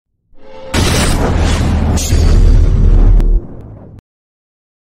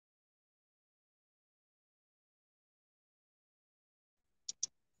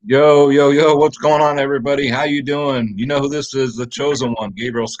Yo, yo, yo, what's going on, everybody? How you doing? You know who this is, the chosen one,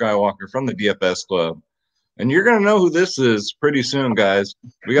 Gabriel Skywalker from the DFS Club. And you're going to know who this is pretty soon, guys.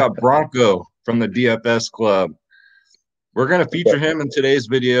 We got Bronco from the DFS Club. We're going to feature him in today's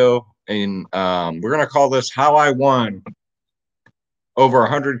video, and we're going to call this How I Won Over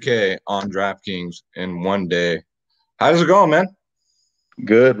 100K on DraftKings in one day. How's it going, man?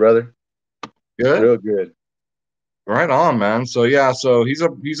 Good, brother. Good? Real good. Right on, man. So yeah, so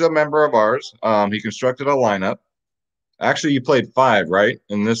he's a member of ours. He constructed a lineup. Actually, you played five, right,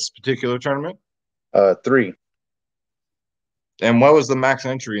 in this particular tournament? Three, And what was the max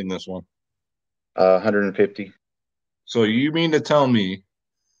entry in this one? 150. So you mean to tell me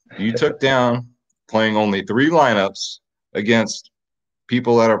you took down playing only three lineups against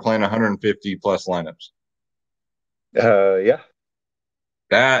people that are playing 150 plus lineups? Yeah,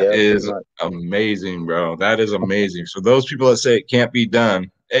 That yeah, pretty is much. amazing, bro. That is amazing. So those people that say it can't be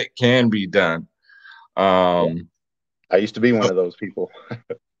done, it can be done. Yeah. Um, I used to be one so of those people.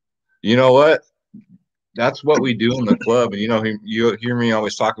 you know what? That's what we do in the club. And you hear me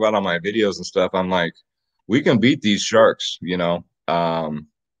always talk about on my videos and stuff. I'm like, we can beat these sharks.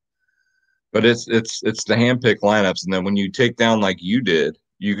 But it's the handpicked lineups, and then when you take down like you did,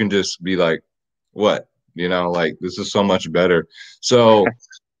 you can just be like, what? Like this is so much better. So,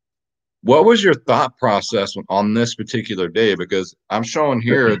 what was your thought process on this particular day? Because I'm showing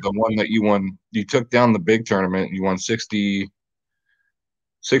here the one that you won. You took down the big tournament. You won 60,000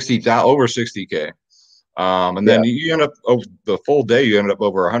 over 60K. And Yeah, then you end up over the full day. You ended up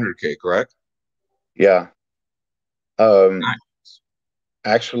over 100K, correct? yeah. Um, Nice.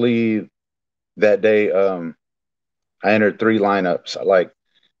 Actually, that day, I entered three lineups.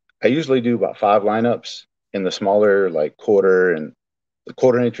 I usually do about five lineups in the smaller, like quarter and the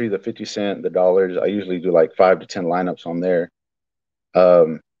quarter entry, the 50 cent, the dollars. I usually do like 5 to 10 lineups on there.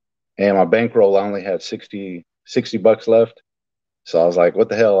 Um, and my bankroll, I only had 60 bucks left. So I was like, what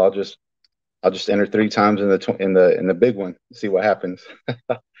the hell? I'll just enter three times in the big one, see what happens.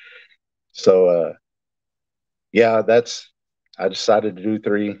 So yeah, that's I decided to do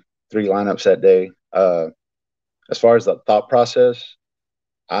three lineups that day. As far as the thought process,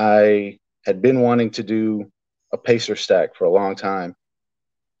 I had been wanting to do a pacer stack for a long time,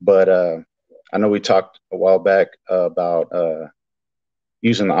 but I know we talked a while back about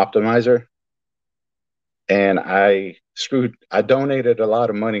using the optimizer, and I donated a lot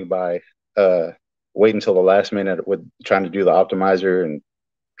of money by uh, waiting until the last minute with trying to do the optimizer and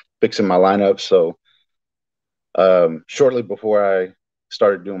fixing my lineup. So shortly before I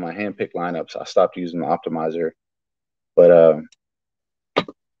started doing my hand pick lineups, I stopped using the optimizer. But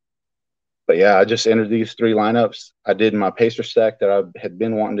but yeah, I just entered these three lineups. I did my pacer stack that I had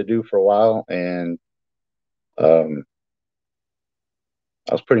been wanting to do for a while, and um,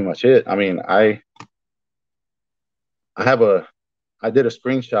 that was pretty much it. I mean, I have a I did a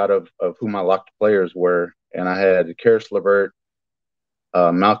screenshot of who my locked players were, and I had Karis LeVert,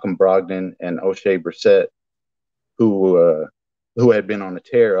 Malcolm Brogdon, and O'Shea Brissett, who uh, who had been on a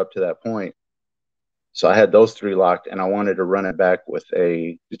tear up to that point. So I had those three locked, and I wanted to run it back with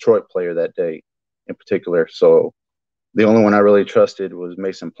a Detroit player that day in particular. So the only one I really trusted was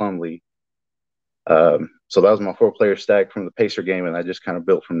Mason Plumlee. So that was my four-player stack from the Pacer game, and I just kind of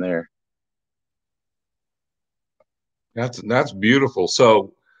built from there. That's beautiful.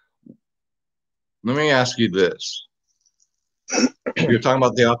 So let me ask you this. You're talking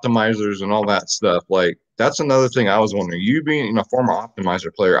about the optimizers and all that stuff. Like that's another thing I was wondering. You being a former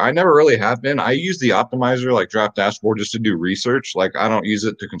optimizer player, I never really have been. I use the optimizer like Draft Dashboard just to do research. Like I don't use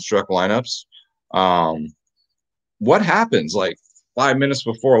it to construct lineups. Um, what happens like 5 minutes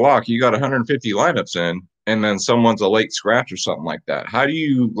before lock? You got 150 lineups in, and then someone's a late scratch or something like that. How do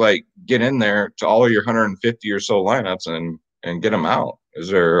you like get in there to all of your 150 or so lineups and get them out? Is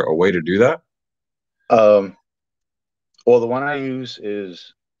there a way to do that? Um, well, the one I used,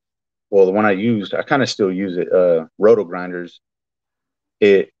 I kind of still use it. Roto Grinders.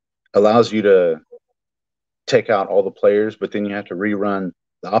 It allows you to take out all the players, but then you have to rerun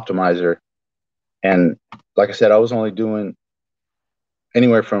the optimizer. And like I said, I was only doing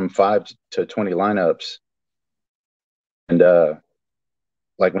anywhere from 5 to 20 lineups. And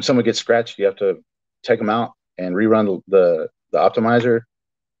like when someone gets scratched, you have to take them out and rerun the optimizer.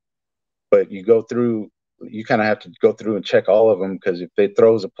 But you kind of have to go through and check all of them because if it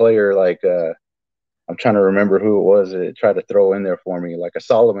throws a player like I'm trying to remember who it was that tried to throw in there for me, like a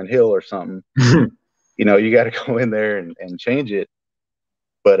Solomon Hill or something, you got to go in there and change it.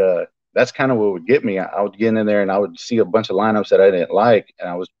 But that's kind of what would get me. I would get in there and I would see a bunch of lineups that I didn't like, and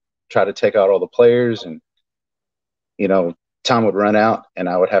I was try to take out all the players and you know time would run out, and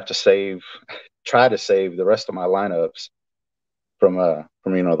I would have to try to save the rest of my lineups from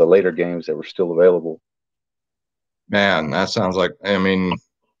the later games that were still available. Man, that sounds like, I mean,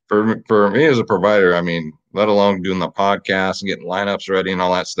 for me as a provider, I mean, let alone doing the podcast and getting lineups ready and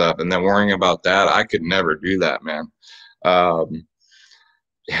all that stuff, and then worrying about that, I could never do that, man. Um,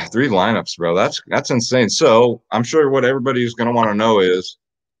 yeah, 3 lineups, bro. That's insane. So I'm sure what everybody's gonna want to know is,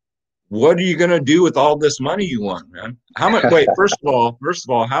 what are you gonna do with all this money you won, man? How much? Wait, first of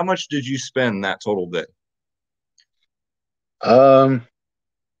all, how much did you spend that total day? um,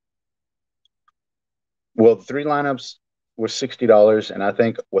 well, the 3 lineups were $60, and I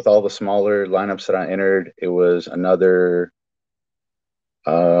think with all the smaller lineups that I entered, it was another.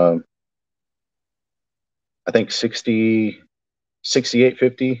 Um, I think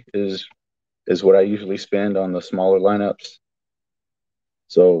 68.50 is what I usually spend on the smaller lineups.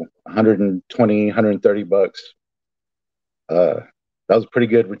 So 120, 130 bucks. That was a pretty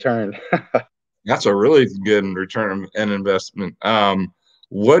good return. That's a really good return and investment.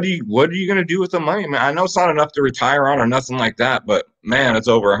 What are you gonna do with the money, man? I know it's not enough to retire on or nothing like that, but man, it's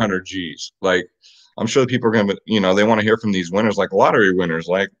over 100 G's. Like, I'm sure people are gonna, they want to hear from these winners, like lottery winners.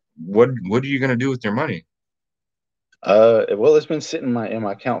 Like, what are you gonna do with your money? Well, it's been sitting in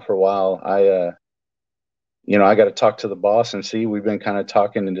my account for a while. I got to talk to the boss and see. We've been kind of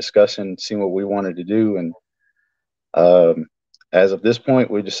talking and discussing, seeing what we wanted to do, and um, as of this point,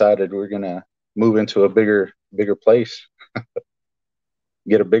 we decided we're gonna move into a bigger place,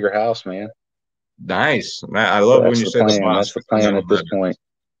 get a bigger house, man. Nice, man. I So love when that's you the say the plan. boss That's the because I plan know at this that. point.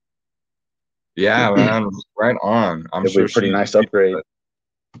 Yeah, man. Right on. I'm It'll be sure a pretty she. nice upgrade.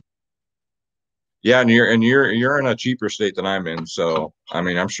 Yeah, and you're in a cheaper state than I'm in, so I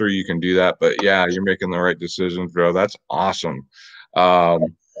mean, I'm sure you can do that. But yeah, you're making the right decisions, bro. That's awesome. Um, I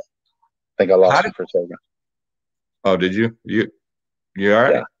think I how lost did? you for a second. Oh, did you all Yeah,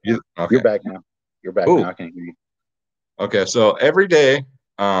 right? you're Okay. back now. You're back now. Oh, I can hear you. okay. So every day,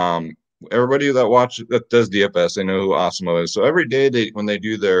 everybody that does DFS, they know who Osmo is. So every day when they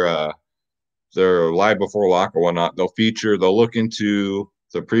do their live before lock or whatnot, they'll look into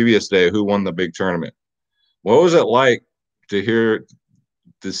the previous day who won the big tournament. What was it like to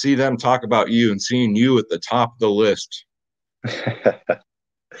see them talk about you and seeing you at the top of the list?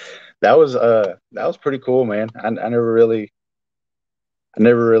 That was pretty cool, man. I never really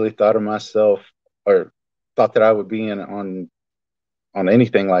thought of myself or thought that I would be in on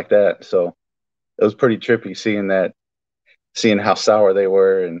anything like that. So it was pretty trippy seeing how sour they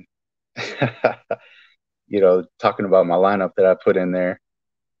were, and talking about my lineup that I put in there.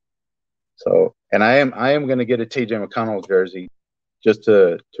 So, and I am going to get a TJ McConnell jersey just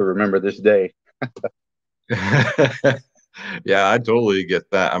to remember this day. Yeah, I totally get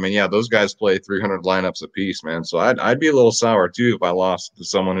that. I mean, yeah, those guys play 300 lineups a piece, man. So I'd be a little sour too if I lost to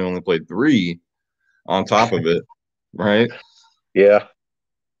someone who only played 3 on top of it, right? Yeah.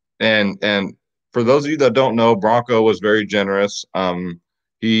 And for those of you that don't know, Bronco was very generous.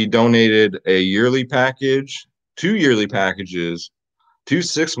 He donated a yearly package, 2 yearly packages, 2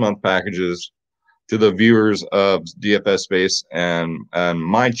 6-month packages to the viewers of DFS Space and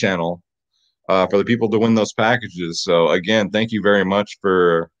my channel, for the people to win those packages. So again, thank you very much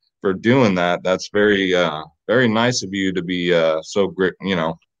for doing that. That's very nice of you to be so great,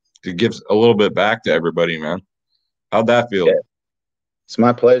 to give a little bit back to everybody, man. How'd that Yeah. feel? It's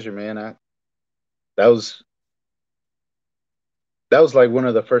my pleasure, man. That was that was like one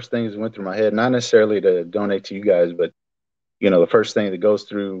of the first things that went through my head, not necessarily to donate to you guys, but the first thing that goes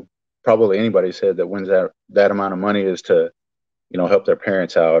through probably anybody's head that wins that amount of money is to, help their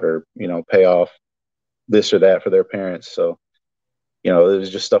parents out, or, pay off this or that for their parents. So, it was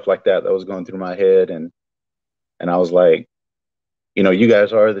just stuff like that was going through my head, and I was like, you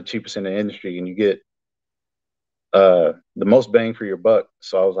guys are the cheapest in the industry, and you get the most bang for your buck.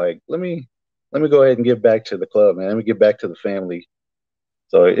 So I was like, let me go ahead and give back to the club, man. Let me give back to the family.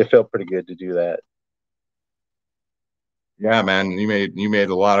 So it felt pretty good to do that. Yeah, man, you made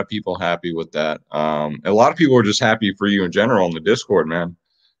a lot of people happy with that. A lot of people were just happy for you in general on the Discord, man.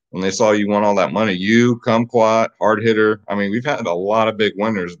 When they saw you won all that money, you, Kumquat, hard hitter. I mean, we've had a lot of big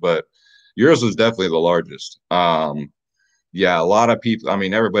winners, but yours was definitely the largest. Yeah, a lot of people. I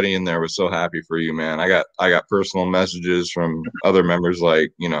mean, everybody in there was so happy for you, man. I got personal messages from other members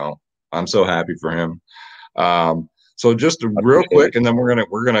like, I'm so happy for him. So just I real appreciate quick, it. and then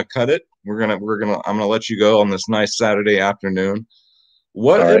we're gonna cut it. I'm gonna let you go on this nice Saturday afternoon. All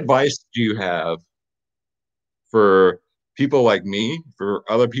What right. advice do you have for people like me, for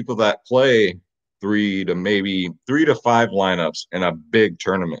other people that play 3 to 5 lineups in a big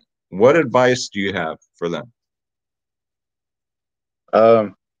tournament? What advice do you have for them?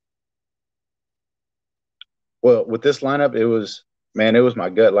 Um, well, with this lineup, it was man, it was my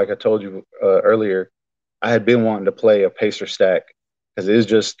gut. Like I told you earlier, I had been wanting to play a pacer stack because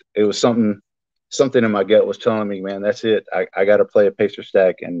it was something in my gut was telling me, man, that's it. I got to play a pacer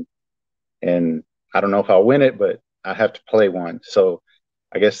stack, and I don't know if I'll win it, but I have to play one. So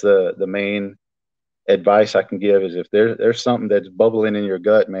I guess the main advice I can give is if there's something that's bubbling in your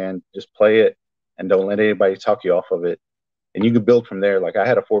gut, man, just play it and don't let anybody talk you off of it. And you can build from there. Like I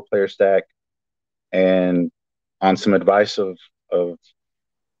had a 4 player stack, and on some advice of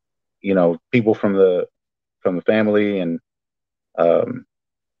people from the family, and um,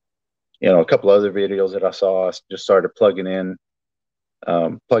 a couple other videos that I saw, I just started plugging in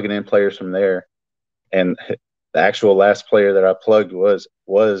players from there. And the actual last player that I plugged was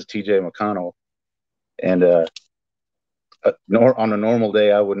TJ McConnell. And on a normal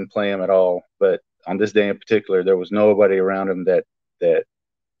day, I wouldn't play him at all. But on this day in particular, there was nobody around him that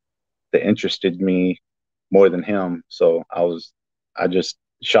interested me more than him. So I just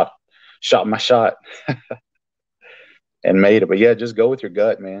shot my shot and made it. But yeah, just go with your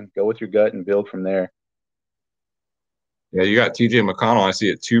gut, man. Go with your gut and build from there. Yeah, you got TJ McConnell. I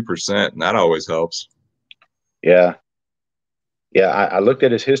see at 2%, and that always helps. Yeah. Yeah, I looked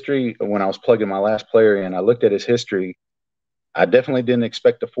at his history when I was plugging my last player in. I looked at his history. I definitely didn't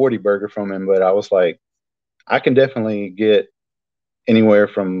expect a 40 burger from him, but I was like, I can definitely get anywhere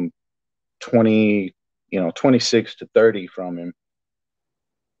from 20, 26 to 30 from him,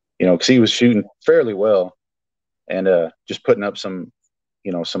 because he was shooting fairly well, and just putting up some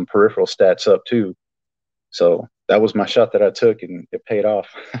peripheral stats up too. So that was my shot that I took, and it paid off.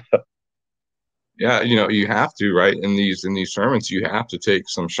 Yeah, you have to, right? In these tournaments, you have to take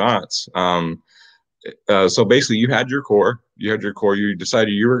some shots. So basically, you had your core. You had your core. You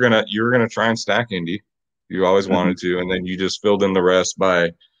decided you were gonna try and stack Indy. You always Mhm. wanted to, and then you just filled in the rest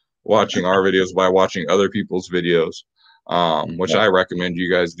by watching our videos, by watching other people's videos, which Yeah. I recommend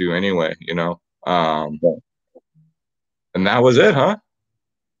you guys do anyway. Yeah. And that was it, huh?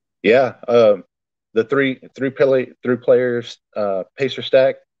 Yeah, the three players pacer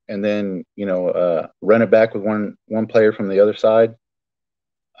stack, and then run it back with one player from the other side.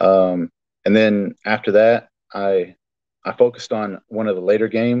 And then after that, I focused on one of the later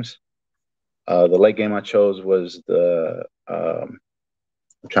games. The late game I chose was the I'm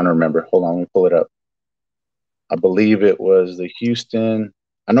trying to remember. Hold on, let me pull it up. I believe it was the Houston.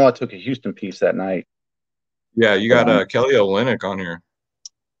 I know I took a Houston piece that night. Yeah, you Hold got on. Kelly Olynyk on here.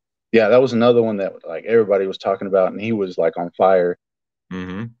 Yeah, that was another one that like everybody was talking about, and he was like on fire.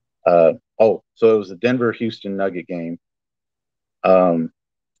 Mm-hmm. So it was the Denver Houston Nugget game.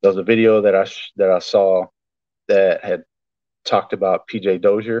 There was a video that I saw that had talked about PJ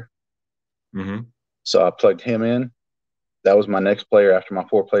Dozier. Mm-hmm. So I plugged him in. That was my next player after my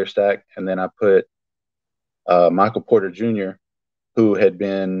 4 player stack, and then I put Michael Porter Jr., who had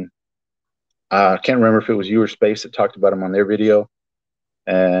been I can't remember if it was you or Space that talked about him on their video,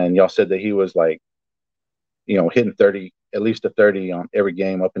 and y'all said that he was like hitting 30, at least a 30 on every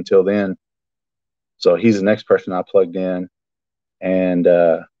game up until then. So he's the next person I plugged in, and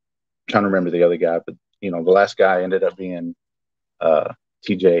trying to remember the other guy, but the last guy ended up being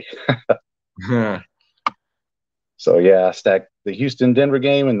TJ. So yeah, I stacked the Houston Denver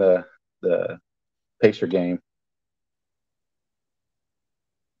game and the Pacer game.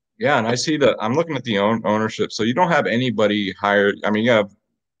 Yeah, and I see that I'm looking at the ownership. So you don't have anybody higher. I mean, you have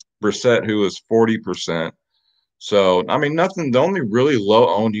Brissett who is 40%. So I mean, nothing. The only really low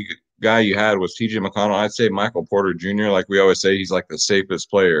owned guy you had was T.J. McConnell. I'd say Michael Porter Jr. Like we always say, he's like the safest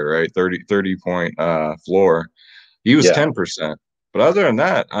player, right? 30 point floor. He was Yeah, 10%. But other than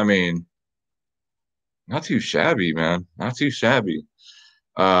that, I mean, not too shabby, man. Not too shabby.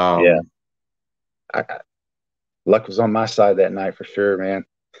 yeah. Um, Luck was on my side that night for sure, man.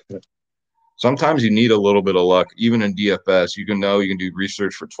 Sometimes you need a little bit of luck, even in DFS. You can do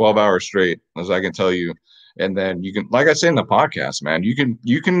research for 12 hours straight, as I can tell you. And then you can, like I say in the podcast, man, you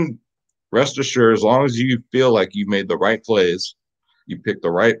can rest assured, as long as you feel like you made the right plays, you pick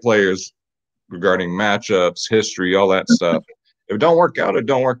the right players regarding matchups, history, all that stuff. If it don't work out, it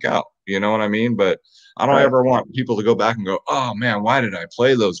don't work out. You know what I mean? But I don't Right. ever want people to go back and go, oh man, why did I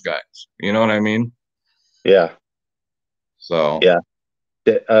play those guys? You know what I mean? Yeah, So yeah.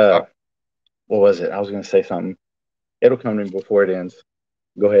 I, What was it? I was going to say something. It'll come to me before it ends.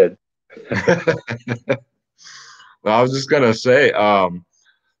 Go ahead. I was just gonna say,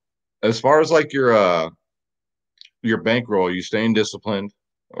 as far as like your bankroll, you staying disciplined,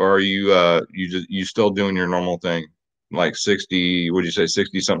 or are you still doing your normal thing, like 60? Would you say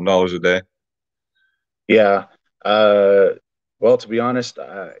 60 something dollars a day? Yeah. Uh, Well, to be honest,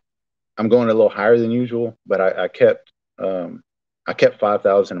 I'm going a little higher than usual, but I kept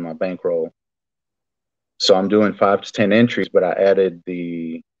 5,000 in my bankroll. So I'm doing 5 to 10 entries, but I added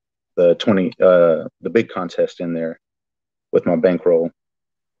the 20 the big contest in there with my bankroll.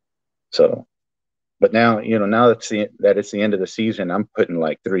 So, but now now that it's the end of the season, I'm putting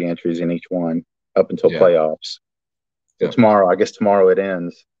like 3 entries in each one up until Yeah. playoffs. So Yeah. tomorrow, I guess tomorrow it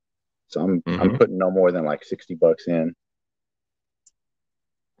ends. So I'm Hmm. putting no more than like $60 in.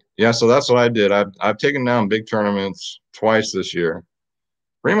 Yeah. So that's what I did. I've taken down big tournaments twice this year.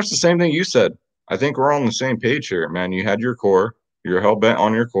 Pretty much the same thing you said. I think we're on the same page here, man. You had your core, you're hell bent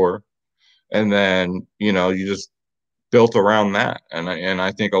on your core, and then you just built around that. And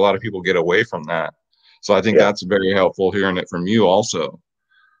I think a lot of people get away from that. So I think Yeah, that's very helpful hearing it from you also.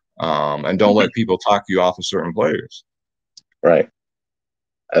 And don't let people talk you off of certain players. right.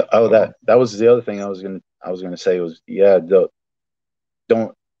 Oh, So, that was the other thing I was gonna say was, yeah,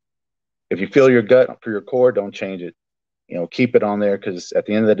 don't, if you feel your gut for your core, don't change it. Keep it on there, because at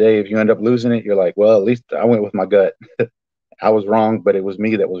the end of the day, if you end up losing it, you're like, well, at least I went with my gut. I was wrong, but it was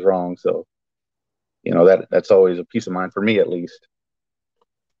me that was wrong. So that's always a peace of mind for me, at least.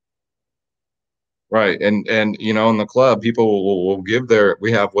 right. And in the club, people will give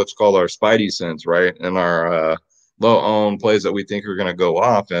we have what's called our spidey sense, right? And our low own plays that we think are going to go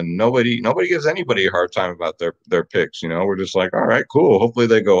off, and nobody gives anybody a hard time about their picks. We're just like, all right, cool. Hopefully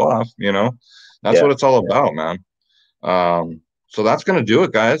they go off. That's Yeah, what it's all about, man. So that's going to do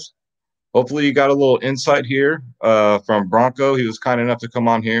it, guys. Hopefully you got a little insight here from Bronco. He was kind enough to come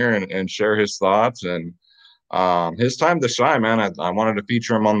on here and share his thoughts, and his time to shine, man. I wanted to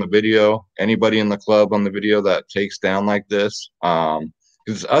feature him on the video. Anybody in the club on the video that takes down like this,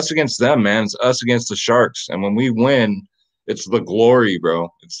 it's us against them, man. It's us against the Sharks, and when we win, it's the glory, bro.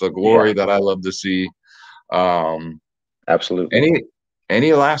 It's the yeah, glory that I love to see. Um, absolutely.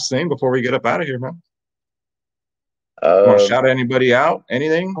 any last thing before we get up out of here, man? You want to Um, shout anybody out?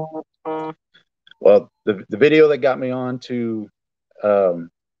 Anything? well, the video that got me um,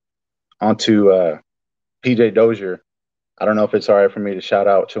 onto PJ Dozier. I don't know if it's all right for me to shout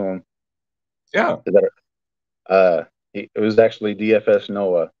out to him. Yeah. Uh, it was actually DFS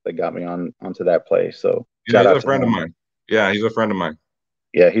Noah that got me onto that play. So Yeah, shout he's out a to friend of him. mine. Yeah, he's a friend of mine.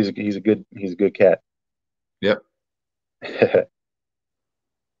 Yeah, he's a good cat. Yep. But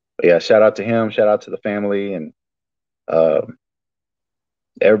yeah, shout out to him. Shout out to the family and uh,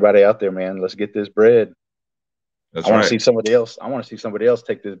 everybody out there, man. Let's get this bread. I That's want to right. see somebody else. I want to see somebody else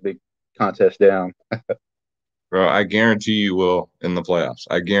take this big contest down. Bro, I guarantee you will in the playoffs.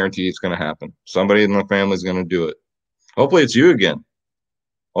 I guarantee it's going to happen. Somebody in the family is going to do it. Hopefully it's you again.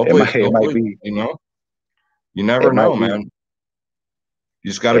 It might Hopefully, be. you never It know, might be. man.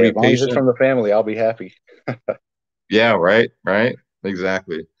 You just got to Hey, be as long as it's patient. from the family, I'll be happy. Yeah, right, right.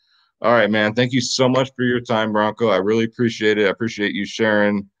 Exactly. All right, man. Thank you so much for your time, Bronco. I really appreciate it. I appreciate you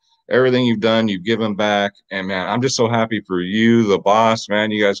sharing everything you've done. You've given back. And man, I'm just so happy for you, the boss,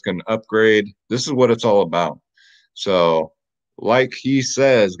 man. You guys can upgrade. This is what it's all about. So, like he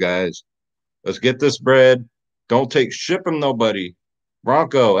says, guys, let's get this bread. Don't take shit from nobody.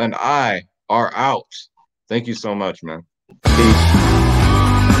 Bronco and I are out. Thank you so much, man. Peace.